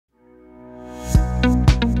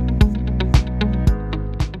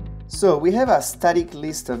So we have our static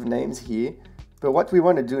list of names here, but what we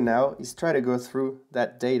want to do now is try to go through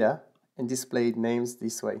that data and display names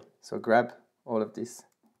this way. So grab all of this.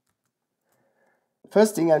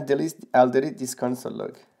 First thing, I'll delete this console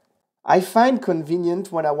log. I find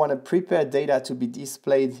convenient when I want to prepare data to be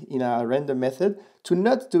displayed in our render method to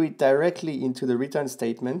not do it directly into the return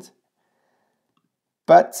statement,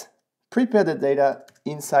 but prepare the data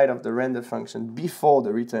inside of the render function before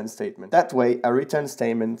the return statement. That way, a return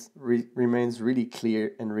statement remains really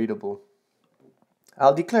clear and readable.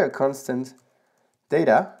 I'll declare a constant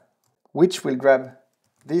data, which will grab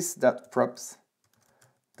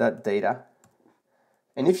this.props.data.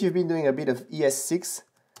 And if you've been doing a bit of ES6,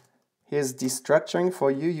 here's destructuring for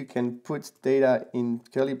you. You can put data in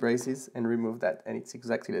curly braces and remove that, and it's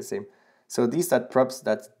exactly the same. So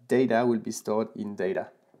this.props.data will be stored in data.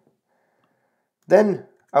 Then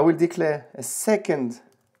I will declare a second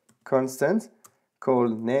constant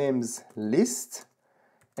called namesList.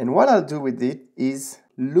 And what I'll do with it is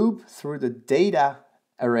loop through the data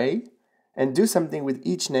array and do something with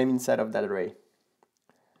each name inside of that array.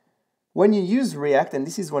 When you use React, and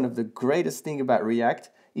this is one of the greatest things about React,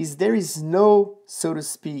 is there is no, so to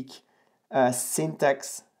speak,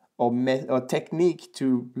 syntax or technique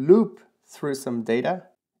to loop through some data.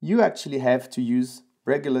 You actually have to use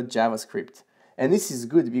regular JavaScript. And this is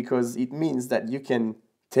good because it means that you can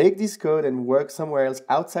take this code and work somewhere else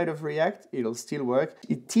outside of React. It'll still work.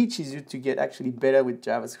 It teaches you to get actually better with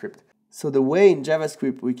JavaScript. So the way in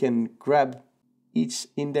JavaScript we can grab each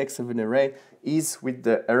index of an array is with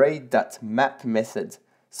the Array.map method.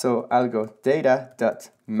 So I'll go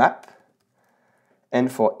data.map,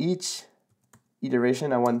 and for each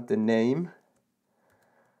iteration I want the name.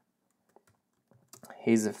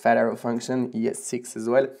 Here's a fat arrow function, ES6 as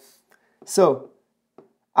well. So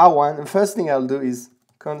the first thing I'll do is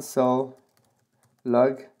console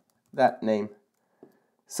log that name.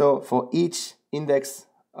 So for each index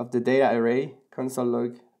of the data array, console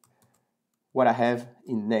log what I have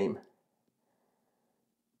in name.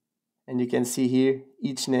 And you can see here,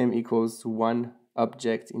 each name equals to one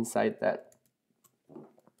object inside that.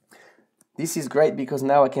 This is great because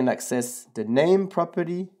now I can access the name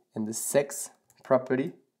property and the sex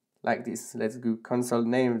property like this. Let's do console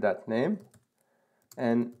name.name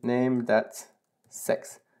and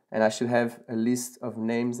name.sex. And I should have a list of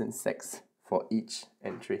names and sex for each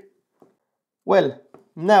entry. Well,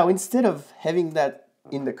 now instead of having that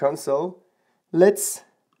in the console, let's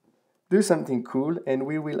do something cool, and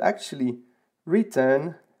we will actually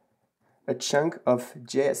return a chunk of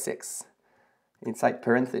JSX inside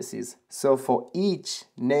parentheses. So for each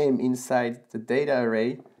name inside the data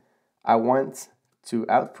array, I want to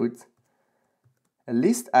output a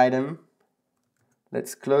list item.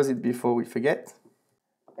 Let's close it before we forget.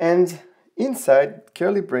 And inside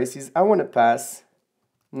curly braces, I want to pass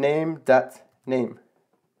name.name.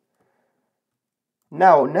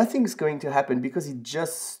 Now, nothing's going to happen because it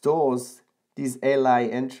just stores these li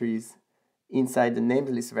entries inside the names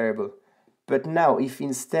list variable. But now, if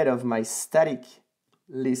instead of my static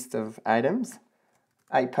list of items,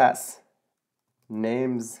 I pass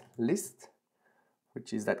names list,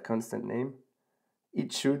 which is that constant name,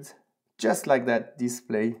 it should, just like that,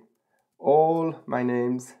 display all my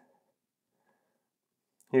names.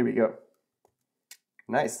 Here we go.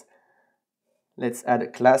 Nice. Let's add a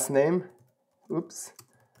class name. Oops,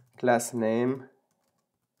 class name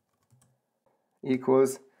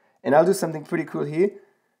equals, and I'll do something pretty cool here.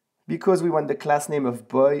 Because we want the class name of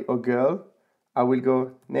boy or girl, I will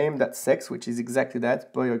go name.sex, which is exactly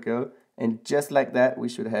that, boy or girl, and just like that, we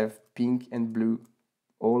should have pink and blue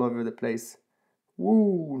all over the place.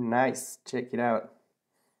 Woo, nice, check it out.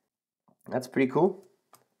 That's pretty cool.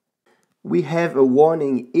 We have a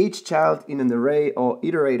warning, each child in an array or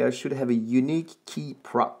iterator should have a unique key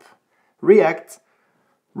prop. React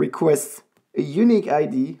requests a unique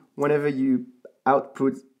ID whenever you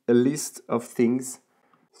output a list of things.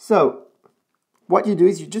 So what you do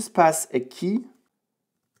is you just pass a key,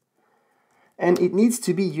 and it needs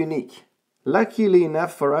to be unique. Luckily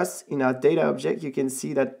enough for us, in our data object, you can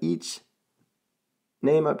see that each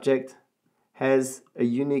name object has a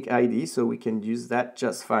unique ID, so we can use that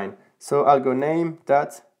just fine. So I'll go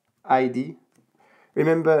name.id.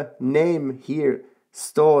 Remember, name here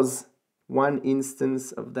stores one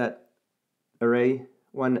instance of that array,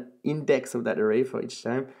 one index of that array for each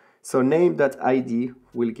time. So name.id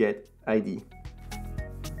will get ID.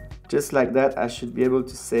 Just like that, I should be able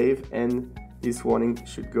to save, and this warning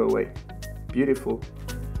should go away. Beautiful.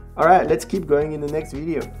 All right, let's keep going in the next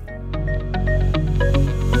video.